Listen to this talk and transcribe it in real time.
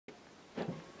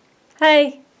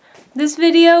Hi! This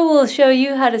video will show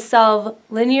you how to solve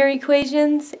linear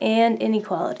equations and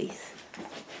inequalities.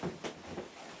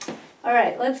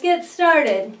 Alright, let's get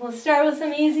started. We'll start with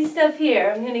some easy stuff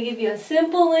here. I'm going to give you a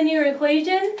simple linear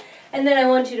equation, and then I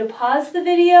want you to pause the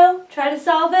video, try to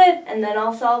solve it, and then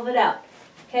I'll solve it out.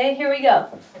 Okay, here we go.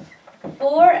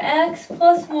 4x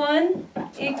plus 1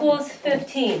 equals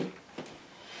 15.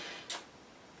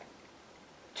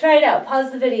 Try it out.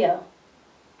 Pause the video.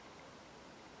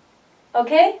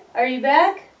 Okay, are you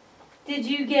back? Did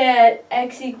you get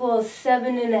x equals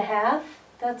 7.5?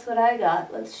 That's what I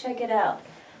got. Let's check it out.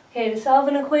 Okay, to solve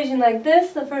an equation like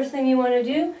this, the first thing you want to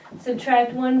do,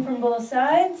 subtract 1 from both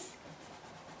sides.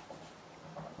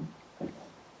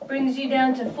 Brings you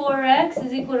down to 4x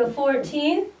is equal to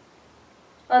 14.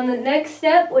 On the next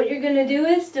step, what you're going to do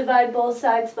is divide both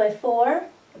sides by 4.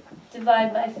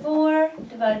 Divide by 4,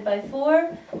 divide by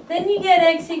 4. Then you get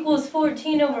x equals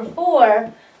 14 over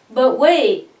 4. But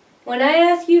wait, when I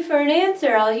ask you for an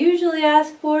answer, I'll usually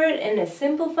ask for it in a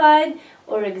simplified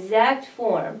or exact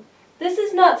form. This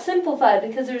is not simplified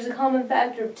because there's a common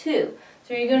factor of 2.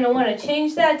 So you're going to want to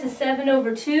change that to 7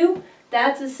 over 2.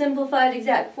 That's a simplified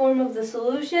exact form of the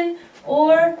solution.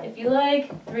 Or, if you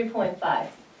like, 3.5.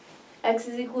 X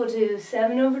is equal to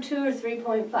 7 over 2 or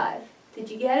 3.5. Did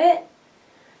you get it?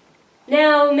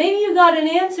 Now, maybe you got an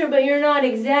answer, but you're not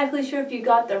exactly sure if you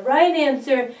got the right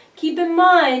answer. Keep in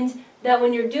mind that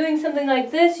when you're doing something like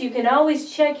this, you can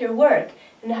always check your work.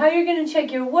 And how you're going to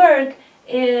check your work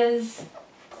is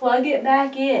plug it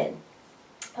back in.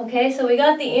 Okay, so we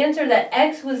got the answer that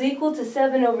x was equal to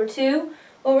 7 over 2.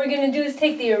 What we're going to do is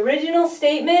take the original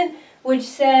statement, which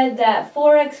said that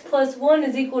 4x plus 1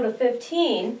 is equal to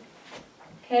 15.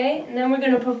 Okay, and then we're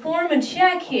going to perform a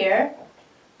check here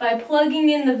by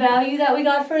plugging in the value that we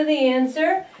got for the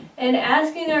answer and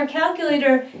asking our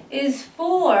calculator, is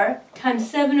 4 times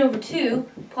 7 over 2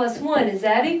 plus 1, is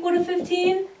that equal to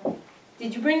 15?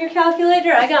 Did you bring your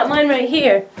calculator? I got mine right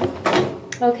here.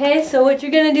 Okay, so what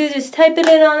you're going to do is just type it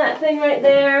in on that thing right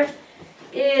there.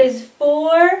 Is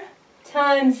 4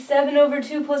 times 7 over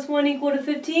 2 plus 1 equal to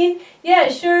 15? Yeah,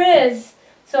 it sure is.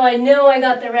 So I know I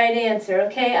got the right answer,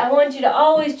 okay? I want you to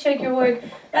always check your work.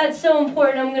 That's so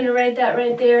important. I'm going to write that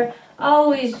right there.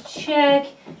 Always check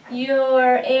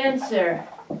your answer,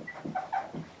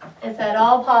 if at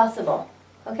all possible,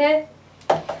 okay?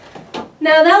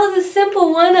 Now that was a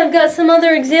simple one. I've got some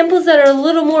other examples that are a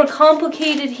little more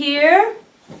complicated here.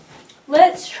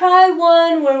 Let's try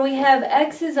one where we have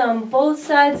x's on both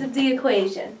sides of the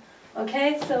equation.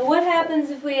 Okay, so what happens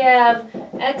if we have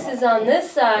x's on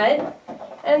this side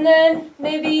and then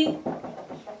maybe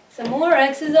some more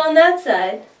x's on that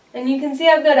side? And you can see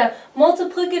I've got a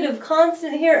multiplicative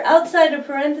constant here outside of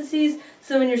parentheses,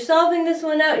 so when you're solving this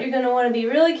one out, you're going to want to be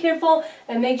really careful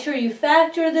and make sure you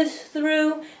factor this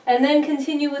through and then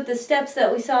continue with the steps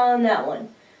that we saw on that one.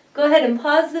 Go ahead and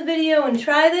pause the video and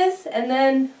try this, and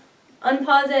then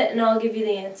unpause it and I'll give you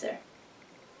the answer.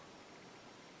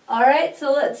 Alright,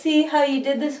 so let's see how you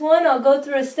did this one. I'll go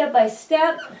through a step by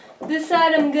step. This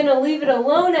side I'm going to leave it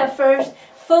alone at first.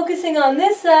 Focusing on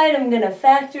this side, I'm going to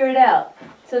factor it out.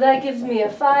 So that gives me a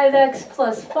 5x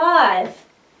plus 5.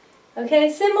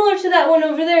 Okay, similar to that one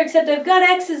over there, except I've got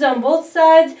x's on both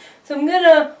sides. So I'm going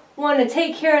to want to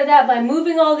take care of that by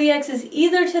moving all the x's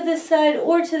either to this side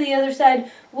or to the other side,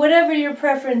 whatever your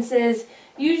preference is.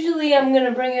 Usually I'm going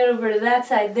to bring it over to that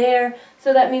side there,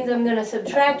 so that means I'm going to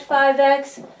subtract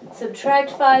 5x,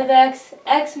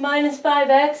 x minus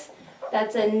 5x,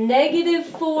 that's a negative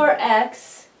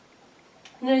 4x.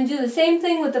 I'm going to do the same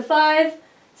thing with the 5,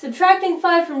 subtracting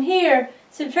 5 from here,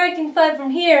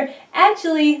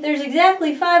 actually there's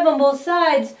exactly 5 on both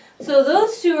sides, so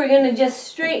those two are going to just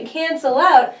straight cancel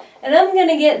out, and I'm going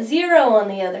to get 0 on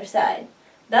the other side.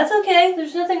 That's okay,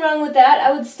 there's nothing wrong with that.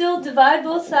 I would still divide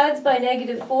both sides by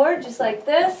negative 4, just like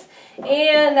this,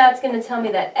 and that's going to tell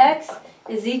me that x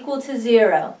is equal to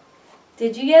 0.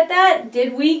 Did you get that?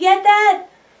 Did we get that?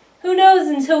 Who knows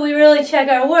until we really check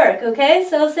our work, okay?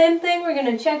 So same thing, we're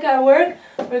going to check our work,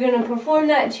 we're going to perform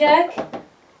that check,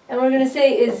 and we're going to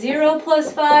say, is 0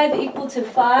 plus 5 equal to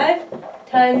 5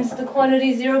 times the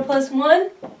quantity 0 plus 1?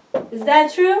 Is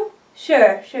that true?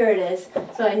 Sure it is.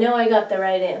 So I know I got the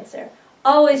right answer.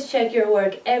 Always check your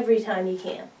work every time you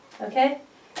can, okay?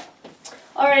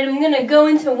 Alright, I'm going to go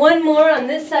into one more on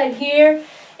this side here,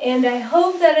 and I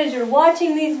hope that as you're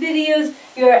watching these videos,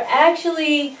 you're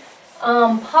actually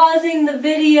pausing the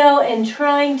video and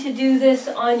trying to do this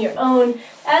on your own.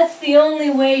 That's the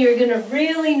only way you're going to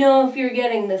really know if you're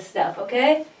getting this stuff,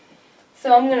 okay?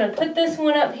 So I'm going to put this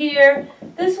one up here.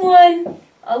 This one,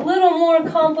 a little more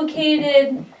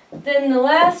complicated than the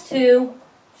last two.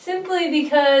 Simply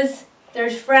because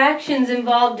there's fractions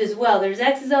involved as well. There's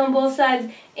x's on both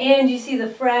sides, and you see the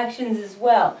fractions as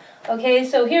well. Okay,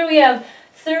 so here we have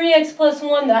 3x plus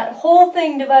 1, that whole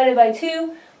thing divided by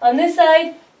 2. On this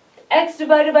side, x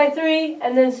divided by 3,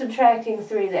 and then subtracting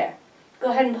 3 there.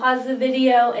 Go ahead and pause the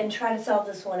video and try to solve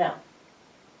this one out.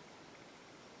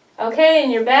 Okay,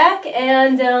 and you're back,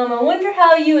 and I wonder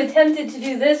how you attempted to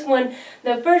do this one.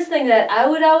 The first thing that I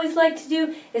would always like to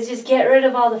do is just get rid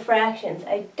of all the fractions.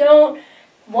 I don't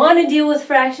want to deal with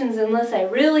fractions unless I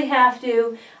really have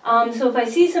to. So if I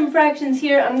see some fractions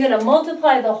here, I'm going to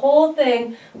multiply the whole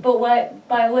thing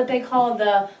by what they call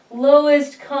the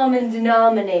lowest common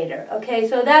denominator. Okay,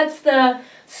 so that's the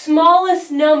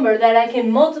smallest number that I can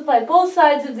multiply both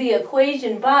sides of the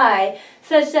equation by,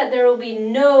 such that there will be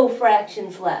no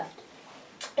fractions left.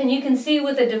 And you can see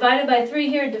with the divided by 3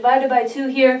 here, divided by 2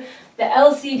 here, the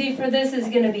LCD for this is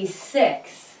going to be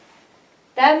 6.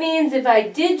 That means if I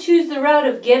did choose the route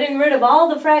of getting rid of all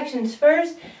the fractions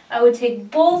first, I would take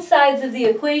both sides of the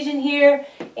equation here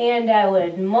and I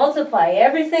would multiply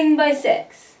everything by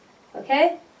 6.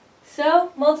 Okay?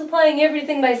 So, multiplying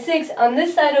everything by 6 on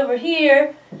this side over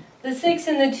here, the 6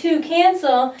 and the 2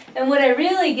 cancel, and what I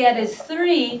really get is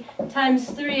 3 times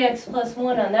 3x plus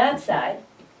 1 on that side.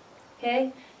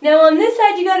 Okay? Now on this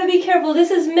side you got to be careful.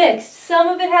 This is mixed. Some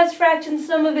of it has fractions,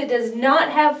 some of it does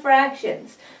not have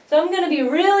fractions. So I'm going to be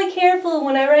really careful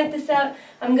when I write this out.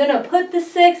 I'm going to put the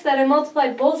 6 that I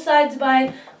multiplied both sides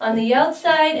by on the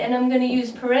outside, and I'm going to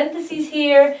use parentheses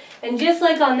here. And just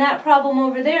like on that problem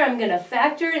over there, I'm going to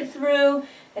factor it through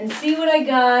and see what I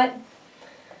got.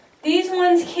 These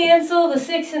ones cancel, the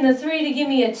 6 and the 3, to give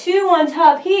me a 2 on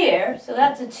top here, so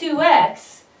that's a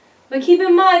 2x. But keep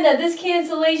in mind that this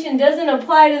cancellation doesn't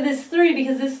apply to this 3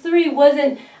 because this 3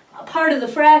 wasn't a part of the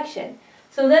fraction.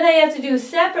 So then I have to do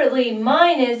separately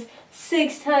minus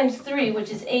 6 times 3, which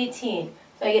is 18.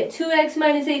 So I get 2x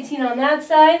minus 18 on that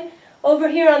side. Over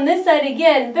here on this side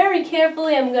again, very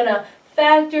carefully I'm going to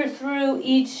factor through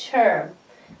each term.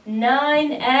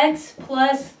 9x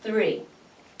plus 3.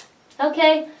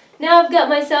 Okay. Now I've got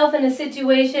myself in a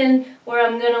situation where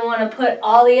I'm going to want to put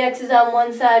all the x's on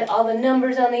one side, all the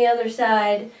numbers on the other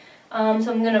side. So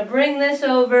I'm going to bring this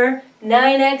over.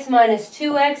 9x minus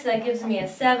 2x, that gives me a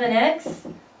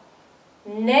 7x.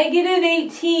 Negative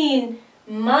 18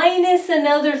 minus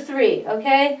another 3,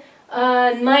 okay?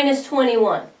 Minus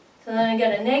 21. So then I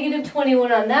got a negative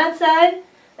 21 on that side.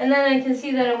 And then I can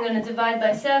see that I'm going to divide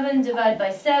by 7.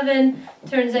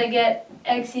 Turns I get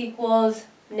x equals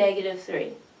negative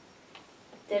 3.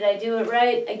 Did I do it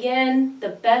right? Again, the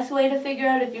best way to figure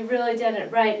out if you've really done it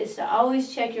right is to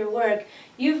always check your work.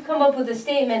 You've come up with a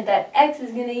statement that x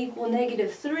is going to equal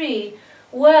negative 3.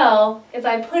 Well, if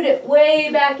I put it way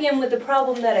back in with the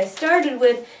problem that I started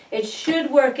with, it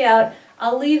should work out.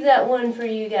 I'll leave that one for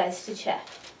you guys to check.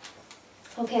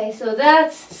 Okay, so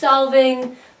that's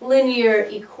solving linear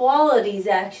equalities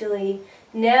actually.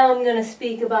 Now I'm going to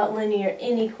speak about linear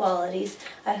inequalities.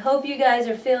 I hope you guys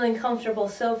are feeling comfortable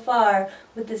so far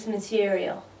with this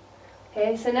material.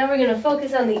 Okay, so now we're going to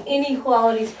focus on the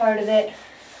inequalities part of it.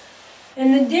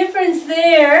 And the difference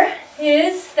there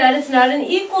is that it's not an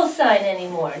equal sign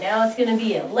anymore. Now it's going to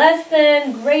be a less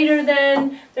than, greater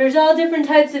than. There's all different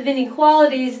types of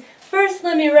inequalities. First,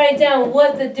 let me write down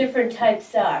what the different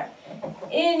types are.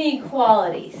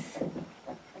 Inequalities.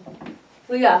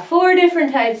 We got 4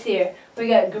 different types here. We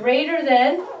got greater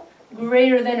than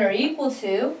or equal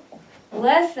to,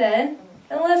 less than,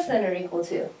 and less than or equal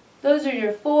to. Those are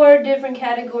your 4 different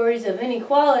categories of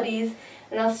inequalities.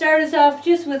 And I'll start us off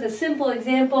just with a simple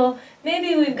example.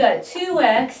 Maybe we've got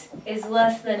 2x is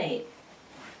less than 8.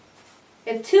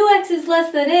 If 2x is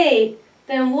less than 8,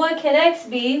 then what can x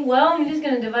be? Well, I'm just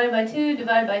going to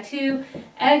divide by 2.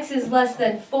 X is less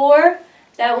than 4.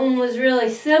 That one was really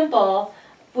simple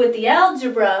with the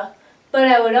algebra, but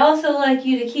I would also like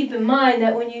you to keep in mind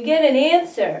that when you get an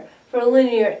answer for a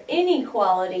linear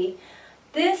inequality,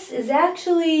 this is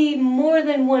actually more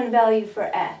than one value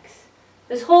for x.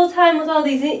 This whole time with all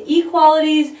these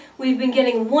equalities, we've been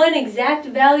getting one exact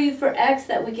value for x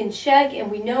that we can check, and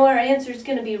we know our answer is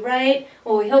going to be right.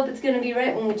 Well, we hope it's going to be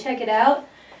right when we check it out.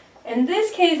 In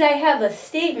this case, I have a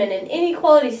statement, an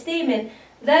inequality statement,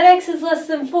 that x is less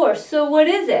than 4. So what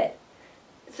is it?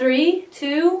 3,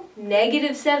 2,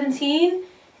 negative 17.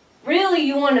 Really,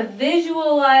 you want to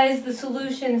visualize the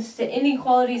solutions to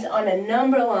inequalities on a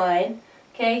number line.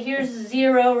 Okay, here's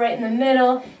 0 right in the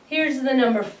middle. Here's the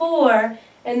number 4.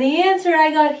 And the answer I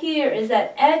got here is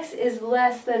that x is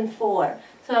less than 4.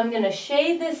 So I'm going to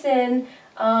shade this in.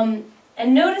 And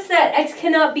notice that x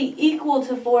cannot be equal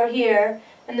to 4 here.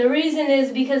 And the reason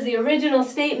is because the original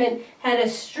statement had a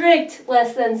strict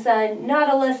less than sign,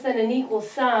 not a less than and equal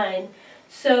sign.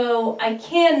 So I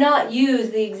cannot use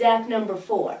the exact number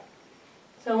 4.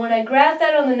 So when I graph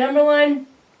that on the number line,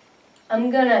 I'm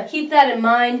going to keep that in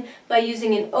mind by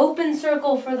using an open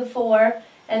circle for the 4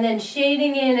 and then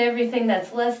shading in everything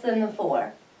that's less than the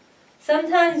 4.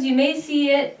 Sometimes you may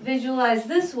see it visualized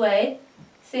this way.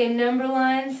 Same number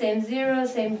line, same 0,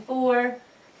 same 4.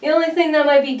 The only thing that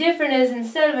might be different is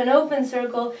instead of an open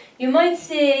circle, you might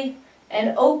see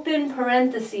an open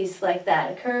parentheses like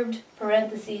that, a curved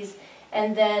parentheses,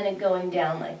 and then it going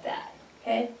down like that.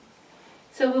 Okay?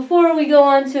 So before we go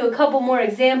on to a couple more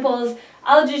examples,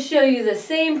 I'll just show you the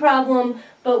same problem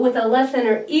but with a less than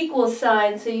or equal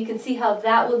sign so you can see how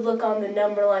that would look on the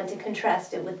number line to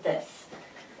contrast it with this.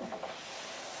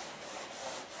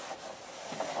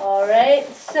 Alright,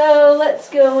 so let's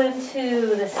go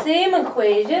into the same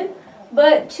equation,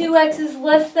 but 2x is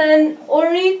less than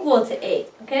or equal to 8.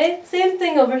 Okay, same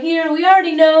thing over here. We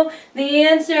already know the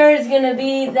answer is going to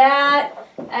be that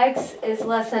x is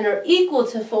less than or equal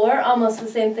to 4, almost the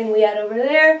same thing we had over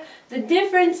there. The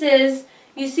difference is,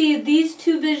 you see these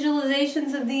two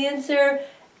visualizations of the answer,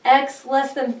 x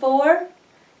less than 4.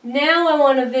 Now I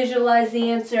want to visualize the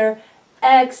answer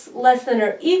x less than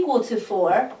or equal to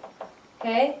 4.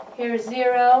 Okay, here's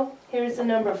 0, here's the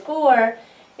number 4.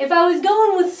 If I was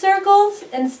going with circles,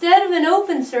 instead of an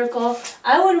open circle,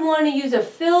 I would want to use a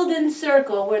filled-in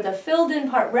circle where the filled-in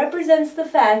part represents the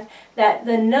fact that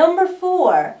the number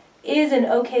 4 is an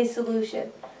okay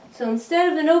solution. So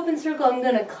instead of an open circle, I'm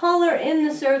going to color in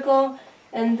the circle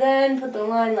and then put the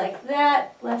line like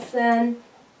that, less than.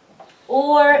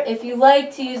 Or if you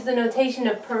like to use the notation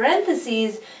of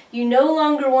parentheses, you no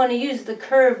longer want to use the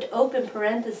curved open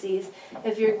parentheses.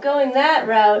 If you're going that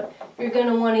route, you're going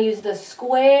to want to use the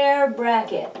square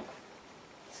bracket.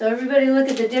 So everybody look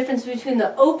at the difference between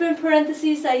the open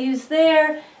parentheses I used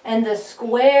there and the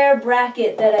square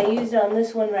bracket that I used on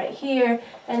this one right here.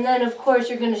 And then of course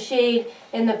you're going to shade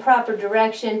in the proper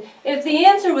direction. If the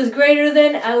answer was greater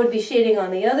than, I would be shading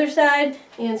on the other side.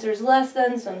 The answer is less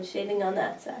than, so I'm shading on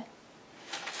that side.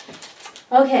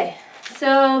 Okay,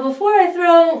 so before I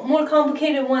throw more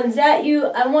complicated ones at you,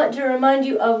 I want to remind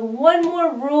you of one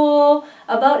more rule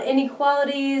about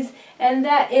inequalities, and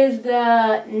that is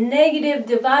the negative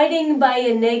dividing by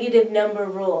a negative number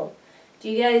rule. Do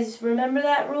you guys remember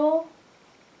that rule?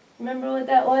 Remember what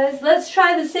that was? Let's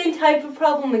try the same type of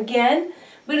problem again,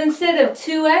 but instead of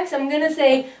 2x, I'm going to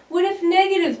say, what if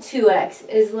negative 2x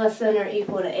is less than or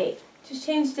equal to 8? Just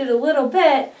changed it a little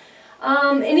bit.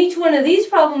 In each one of these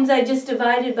problems I just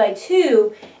divided by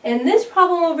 2, and this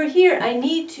problem over here I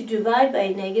need to divide by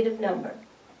a negative number.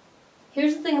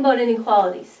 Here's the thing about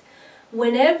inequalities.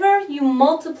 Whenever you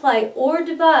multiply or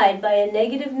divide by a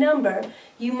negative number,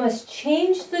 you must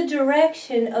change the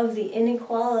direction of the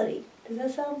inequality. Does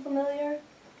that sound familiar?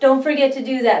 Don't forget to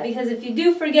do that, because if you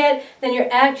do forget, then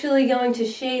you're actually going to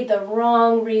shade the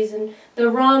wrong region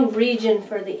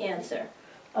for the answer.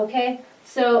 Okay?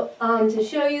 So to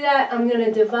show you that, I'm going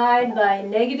to divide by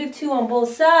negative 2 on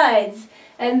both sides.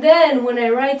 And then when I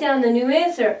write down the new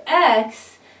answer,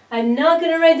 x, I'm not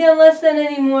going to write down less than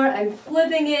anymore. I'm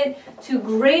flipping it to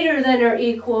greater than or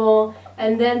equal,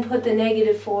 and then put the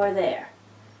negative 4 there.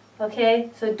 Okay?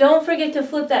 So don't forget to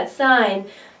flip that sign.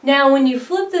 Now when you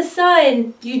flip the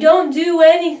sign, you don't do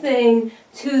anything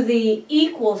to the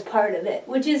equals part of it,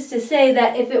 which is to say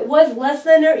that if it was less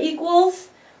than or equals,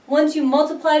 once you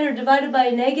multiplied or divided by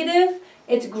a negative,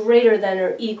 it's greater than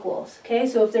or equals. Okay,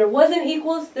 so if there wasn't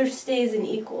equals, there stays an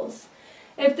equals.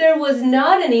 If there was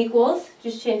not an equals,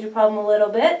 just change the problem a little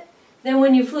bit, then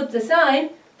when you flip the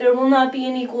sign, there will not be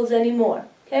an equals anymore.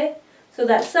 Okay, so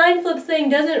that sign flip thing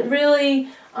doesn't really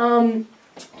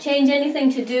change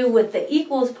anything to do with the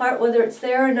equals part. Whether it's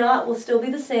there or not will still be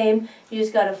the same. You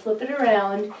just got to flip it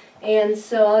around. And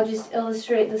so I'll just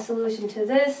illustrate the solution to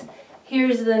this.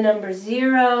 Here's the number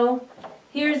 0,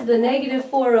 here's the negative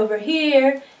 4 over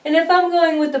here, and if I'm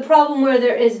going with the problem where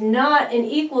there is not an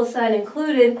equal sign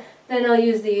included, then I'll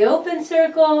use the open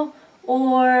circle,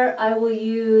 or I will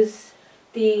use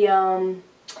the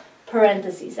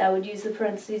parentheses. I would use the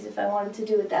parentheses if I wanted to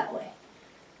do it that way.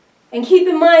 And keep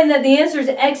in mind that the answer is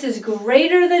x is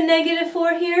greater than negative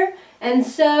 4 here, and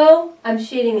so I'm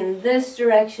shading in this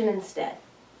direction instead.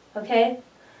 Okay?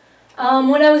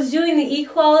 When I was doing the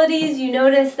equalities, you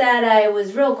noticed that I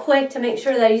was real quick to make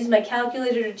sure that I used my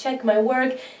calculator to check my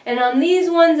work. And on these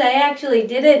ones, I actually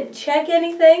didn't check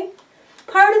anything.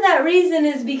 Part of that reason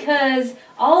is because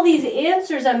all these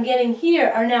answers I'm getting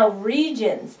here are now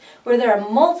regions where there are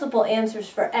multiple answers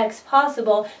for x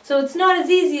possible. So it's not as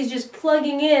easy as just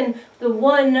plugging in the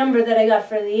one number that I got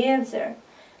for the answer.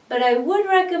 But I would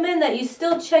recommend that you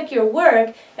still check your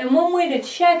work, and one way to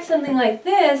check something like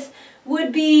this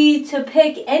would be to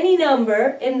pick any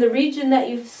number in the region that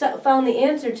you've found the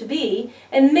answer to be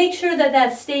and make sure that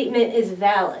that statement is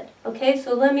valid. Okay,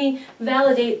 so let me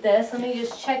validate this. Let me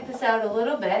just check this out a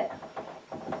little bit.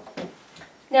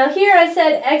 Now here I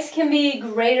said x can be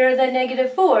greater than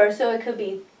 -4, so it could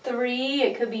be 3,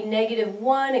 it could be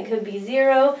 -1, it could be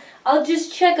 0. I'll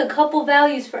just check a couple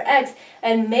values for x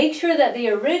and make sure that the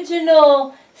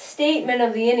original statement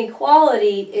of the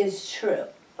inequality is true.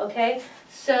 Okay,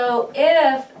 so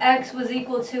if x was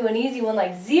equal to an easy one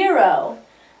like 0,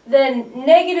 then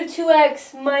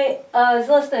 -2x is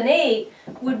less than 8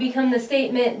 would become the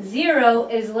statement 0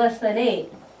 is less than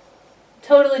 8.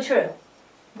 Totally true.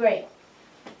 Great.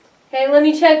 Okay, let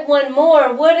me check one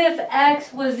more. What if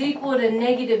x was equal to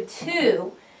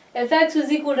 -2? If x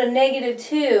was equal to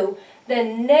 -2,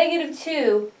 then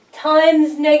 -2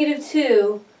 times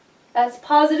 -2, that's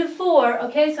 +4.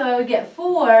 Okay, so I would get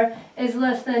 4 is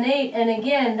less than 8, and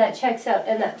again, that checks out,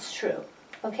 and that's true.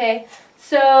 Okay,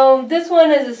 so this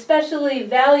one is especially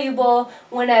valuable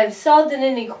when I've solved an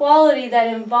inequality that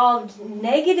involved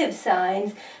negative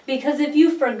signs, because if you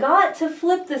forgot to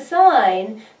flip the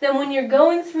sign, then when you're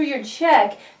going through your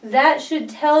check, that should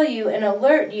tell you and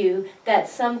alert you that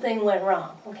something went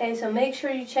wrong. Okay, so make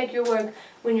sure you check your work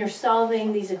when you're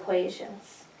solving these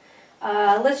equations.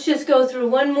 Let's just go through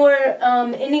one more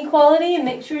inequality and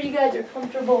make sure you guys are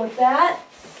comfortable with that.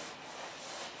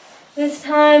 This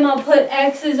time I'll put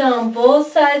x's on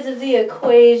both sides of the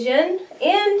equation,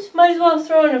 and might as well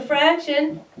throw in a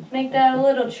fraction, make that a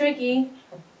little tricky.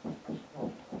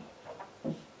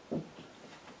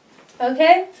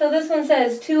 Okay, so this one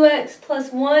says 2x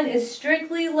plus 1 is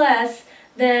strictly less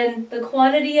than the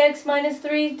quantity x minus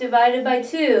 3 divided by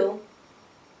 2.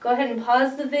 Go ahead and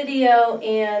pause the video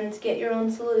and get your own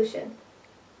solution.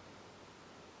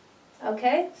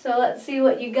 Okay, so let's see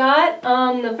what you got.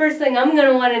 The first thing I'm going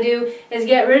to want to do is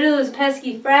get rid of those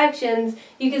pesky fractions.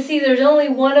 You can see there's only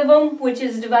one of them, which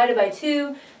is divided by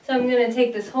 2. So I'm going to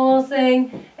take this whole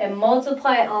thing and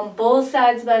multiply it on both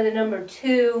sides by the number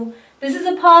 2. This is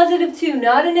a +2,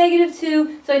 not a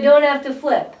 -2, so I don't have to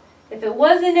flip. If it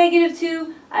was a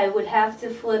 -2, I would have to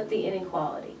flip the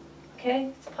inequality. Okay,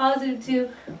 it's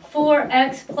 +2,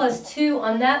 4x plus 2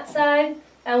 on that side.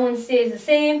 That one stays the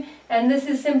same, and this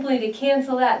is simply to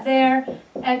cancel that there,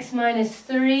 x minus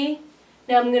 3.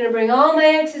 Now I'm going to bring all my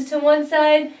x's to one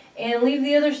side and leave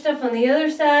the other stuff on the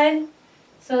other side.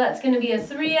 So that's going to be a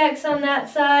 3x on that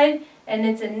side, and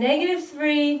it's a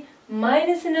 -3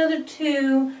 minus another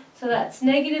 2, so that's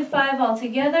 -5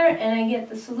 altogether, and I get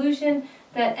the solution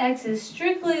that x is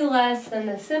strictly less than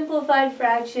the simplified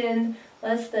fraction,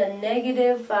 less than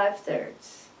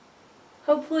 -5/3.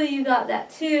 Hopefully you got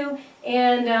that too,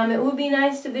 and it would be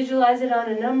nice to visualize it on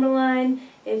a number line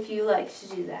if you like to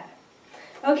do that.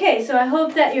 Okay, so I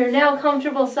hope that you're now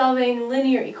comfortable solving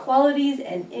linear equalities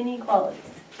and inequalities.